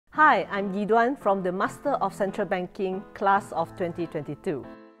Hi, I'm YiDuan from the Master of Central Banking class of 2022.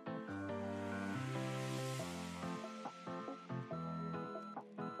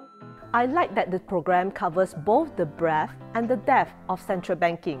 I like that the program covers both the breadth and the depth of central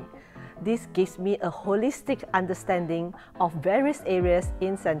banking. This gives me a holistic understanding of various areas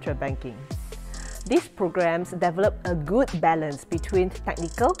in central banking. These programs develop a good balance between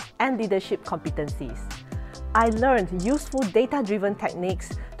technical and leadership competencies. I learned useful data-driven techniques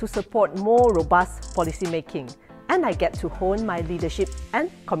to support more robust policymaking, and I get to hone my leadership and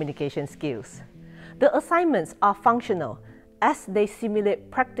communication skills. The assignments are functional as they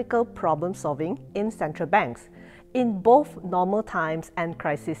simulate practical problem solving in central banks in both normal times and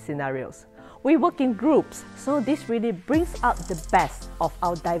crisis scenarios. We work in groups, so this really brings out the best of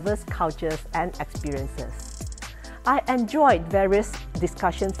our diverse cultures and experiences. I enjoyed various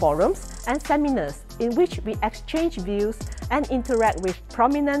discussion forums and seminars in which we exchange views and interact with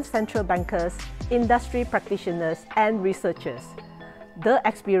prominent central bankers, industry practitioners, and researchers. The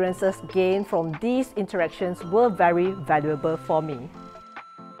experiences gained from these interactions were very valuable for me.